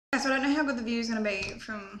So I don't know how good the view is going to be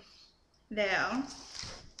from there,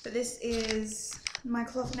 but this is my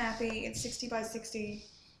cloth nappy. It's 60 by 60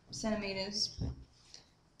 centimeters.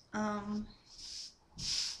 But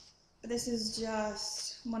this is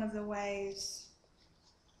just one of the ways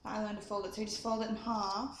I learned to fold it. So you just fold it in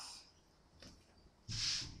half,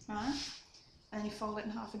 right? And then you fold it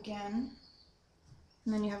in half again,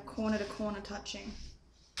 and then you have corner to corner touching.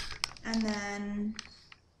 And then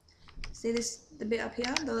see this, the bit up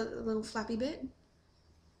here, the little flappy bit?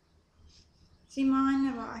 See mine,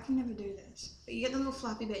 I can never do this. But you get the little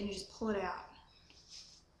flappy bit and you just pull it out.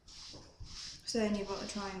 So then you've got the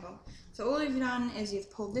triangle. So all you've done is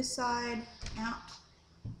you've pulled this side out,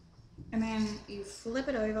 and then you flip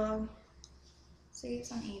it over. See,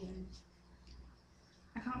 it's uneven.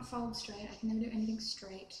 I can't fold straight, I can never do anything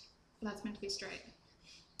straight, but that's meant to be straight.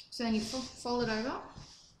 So then you fold it over,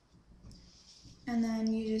 and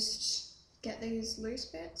then you just get these loose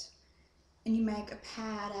bits, and you make a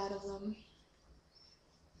pad out of them.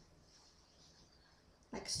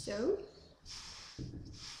 Like so.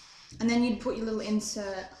 And then you'd put your little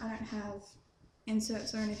insert. I don't have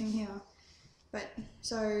inserts or anything here. But,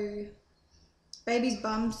 so, baby's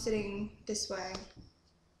bum's sitting this way.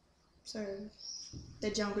 So, their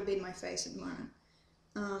junk would be in my face at the moment.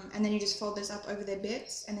 And then you just fold this up over their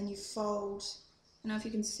bits, and then you fold, I don't know if you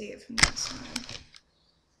can see it from that side,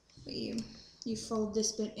 but you fold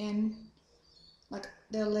this bit in, like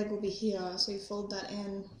their leg will be here, so you fold that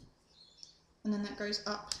in, and then that goes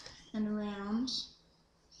up and around.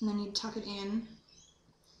 And then you tuck it in,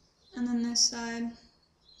 and then this side,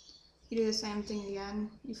 you do the same thing again,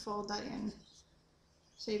 you fold that in,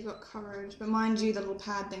 so you've got coverage, but mind you, the little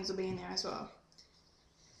pad things will be in there as well.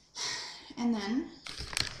 And then,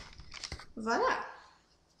 voila!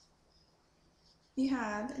 You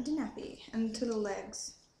have the nappy, and the little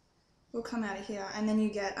legs will come out of here, and then you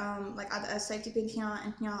get like either a safety pin here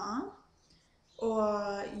and here,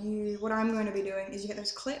 or what I'm going to be doing is you get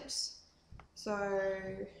those clips. So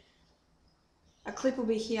a clip will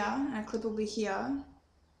be here, and a clip will be here,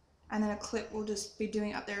 and then a clip will just be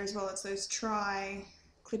doing up there as well. It's those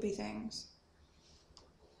clippy things.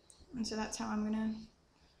 And so that's how I'm gonna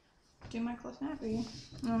do my cloth nappy.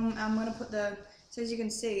 I'm gonna put so as you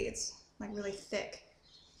can see, it's like really thick,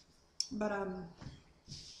 but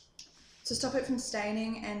to stop it from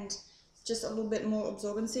staining and just a little bit more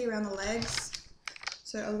absorbency around the legs,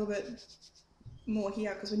 so a little bit more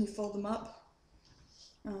here, because when you fold them up,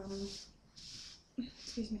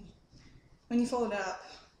 excuse me, when you fold it up,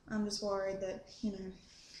 I'm just worried that, you know,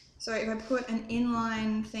 so if I put an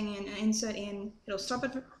inline thing in, an insert in, it'll stop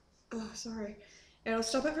it from, it'll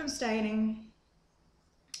stop it from staining,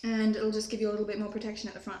 and it'll just give you a little bit more protection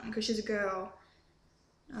at the front. And because she's a girl,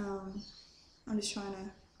 I'm just trying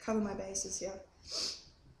to cover my bases here.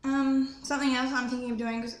 Something else I'm thinking of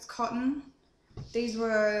doing, because it's cotton, these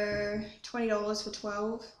were $20 for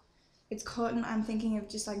 12. It's cotton. I'm thinking of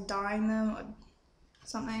just like dyeing them or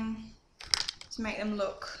something to make them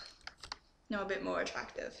look, you know, a bit more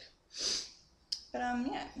attractive. But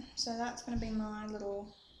yeah, so that's gonna be my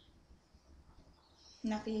little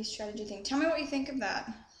nappy strategy thing. Tell me what you think of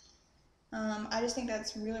that. I just think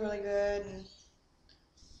that's really, really good, and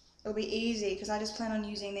it'll be easy because I just plan on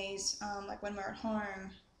using these like when we're at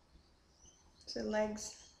home. So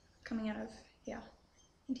legs coming out of here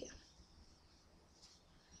and here.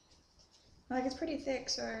 Like, it's pretty thick,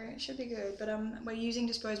 so it should be good, but we're using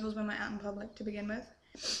disposables when we're out in public to begin with,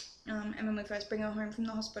 and when we first bring her home from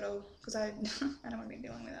the hospital, because I don't want to be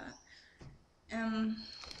dealing with that.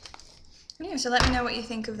 Yeah, so let me know what you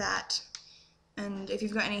think of that, and if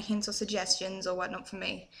you've got any hints or suggestions or whatnot for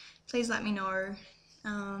me, please let me know,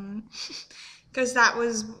 because that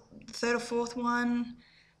was the third or fourth one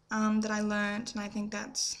that I learnt, and I think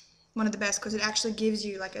that's one of the best, because it actually gives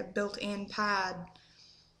you like a built-in pad.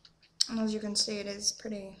 And as you can see, it is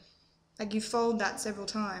pretty, like, you fold that several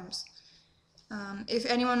times. If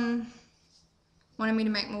anyone wanted me to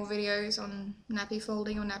make more videos on nappy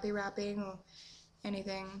folding or nappy wrapping or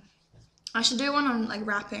anything, I should do one on like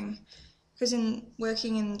wrapping, because in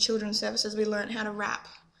working in children's services we learn how to wrap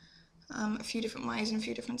a few different ways and a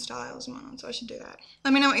few different styles and whatnot, so I should do that.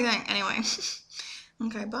 Let me know what you think anyway.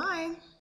 Okay, bye.